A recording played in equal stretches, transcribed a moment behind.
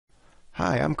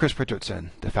Hi, I'm Chris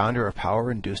Richardson, the founder of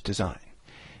Power-Induced Design.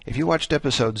 If you watched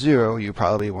episode 0, you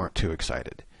probably weren't too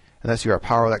excited. Unless you're a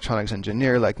power electronics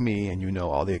engineer like me and you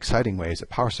know all the exciting ways a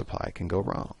power supply can go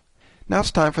wrong. Now it's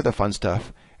time for the fun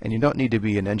stuff, and you don't need to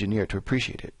be an engineer to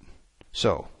appreciate it.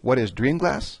 So, what is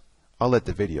Dreamglass? I'll let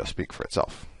the video speak for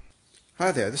itself.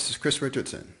 Hi there, this is Chris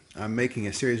Richardson. I'm making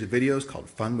a series of videos called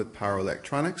Fun with Power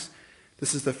Electronics.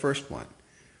 This is the first one.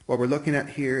 What we're looking at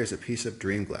here is a piece of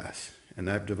Dreamglass, and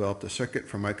I've developed a circuit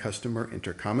for my customer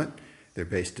Intercomet. They're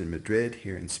based in Madrid,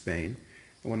 here in Spain.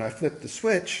 And when I flip the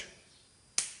switch,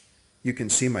 you can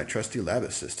see my trusty lab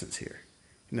assistants here.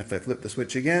 And if I flip the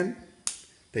switch again,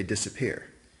 they disappear.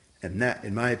 And that,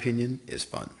 in my opinion, is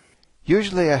fun.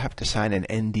 Usually I have to sign an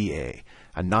NDA,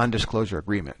 a non-disclosure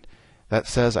agreement, that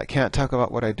says I can't talk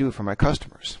about what I do for my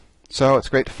customers. So it's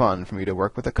great fun for me to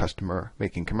work with a customer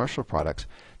making commercial products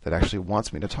that actually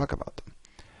wants me to talk about them.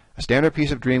 A standard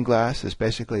piece of Dreamglass is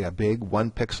basically a big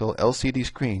 1-pixel LCD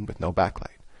screen with no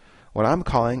backlight. What I'm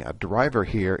calling a driver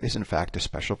here is in fact a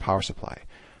special power supply,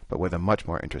 but with a much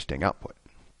more interesting output.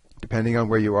 Depending on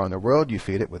where you are in the world, you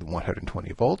feed it with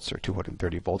 120 volts or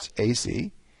 230 volts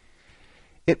AC.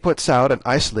 It puts out an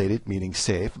isolated, meaning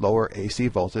safe, lower AC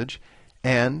voltage,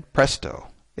 and presto,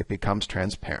 it becomes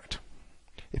transparent.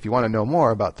 If you want to know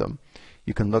more about them,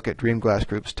 you can look at Dreamglass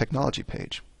Group's technology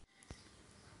page.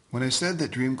 When I said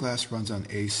that Dreamglass runs on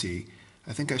AC,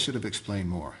 I think I should have explained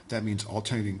more. That means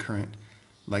alternating current,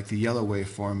 like the yellow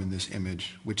waveform in this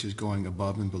image, which is going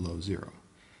above and below zero.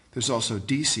 There's also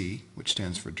DC, which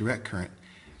stands for direct current,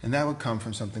 and that would come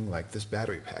from something like this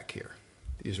battery pack here.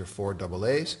 These are 4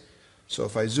 AA's. So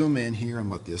if I zoom in here on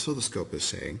what the oscilloscope is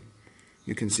saying,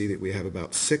 you can see that we have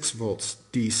about 6 volts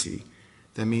DC.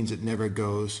 That means it never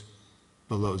goes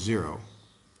below zero.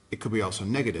 It could be also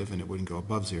negative, and it wouldn't go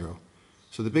above zero.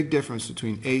 So the big difference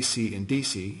between AC and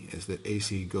DC is that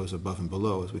AC goes above and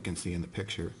below, as we can see in the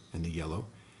picture in the yellow,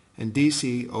 and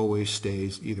DC always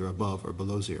stays either above or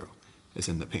below zero, as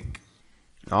in the pink.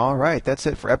 Alright, that's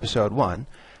it for episode 1.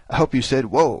 I hope you said,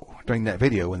 whoa, during that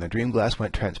video when the Dreamglass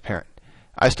went transparent.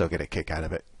 I still get a kick out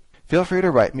of it. Feel free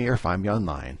to write me or find me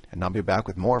online, and I'll be back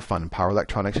with more fun power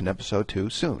electronics in episode 2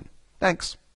 soon. Thanks.